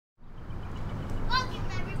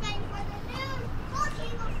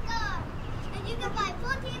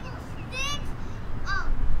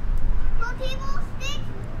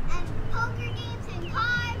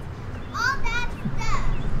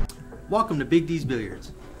Welcome to Big D's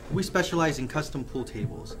Billiards. We specialize in custom pool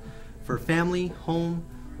tables for family, home,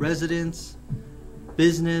 residence,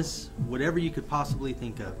 business, whatever you could possibly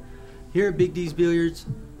think of. Here at Big D's Billiards,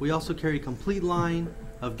 we also carry a complete line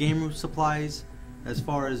of game room supplies as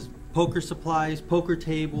far as poker supplies, poker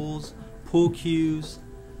tables, pool cues,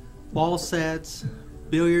 ball sets,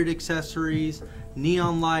 billiard accessories,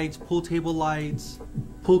 neon lights, pool table lights,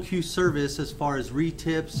 pool cue service as far as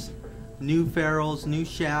retips, new ferrules, new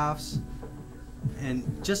shafts,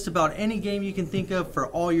 and just about any game you can think of for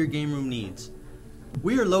all your game room needs.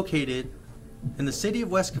 We are located in the city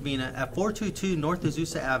of West Covina at 422 North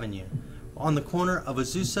Azusa Avenue on the corner of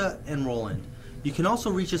Azusa and Roland. You can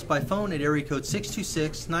also reach us by phone at area code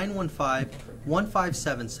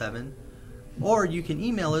 626-915-1577, or you can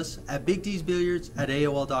email us at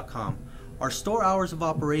bigdsbilliards@aol.com. Our store hours of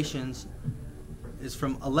operations is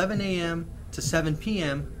from 11 a.m. to 7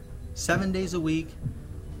 p.m. 7 days a week.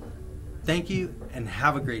 Thank you and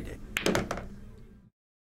have a great day.